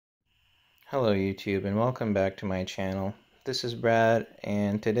Hello YouTube and welcome back to my channel. This is Brad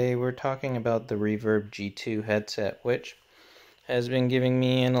and today we're talking about the Reverb G2 headset, which has been giving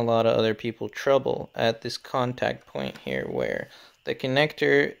me and a lot of other people trouble at this contact point here where the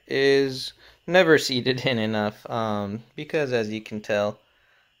connector is never seated in enough because, as you can tell,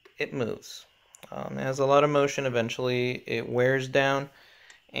 it moves. It has a lot of motion. Eventually it wears down,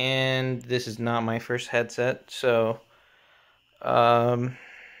 and this is not my first headset, so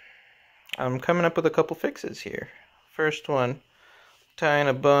I'm coming up with a couple fixes here. First one, tying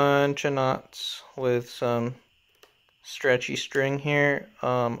a bunch of knots with some stretchy string here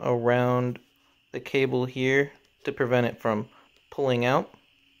around the cable here to prevent it from pulling out.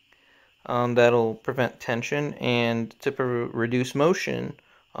 That'll prevent tension and to reduce motion.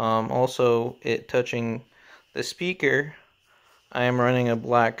 Also, it touching the speaker, I am running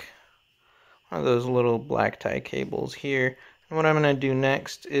one of those little black tie cables here. And what I'm going to do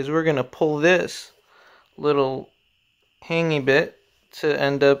next is we're going to pull this little hangy bit to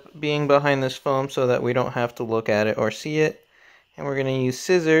end up being behind this foam so that we don't have to look at it or see it. And we're going to use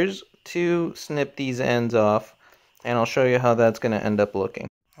scissors to snip these ends off, and I'll show you how that's going to end up looking.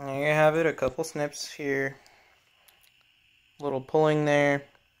 There you have it, a couple snips here, little pulling there,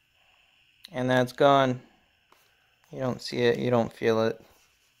 and that's gone. You don't see it, you don't feel it.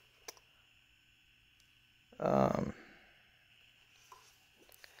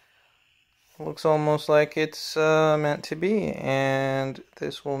 Looks almost like it's meant to be, and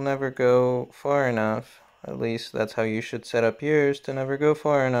this will never go far enough. At least that's how you should set up yours, to never go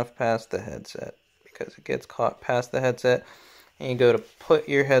far enough past the headset, because it gets caught past the headset and you go to put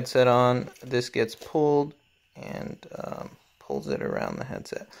your headset on, this gets pulled and pulls it around the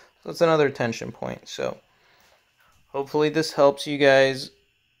headset. So it's another tension point. So hopefully this helps you guys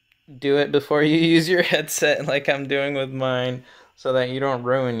do it before you use your headset like I'm doing with mine, so that you don't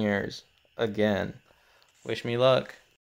ruin yours again. Wish me luck.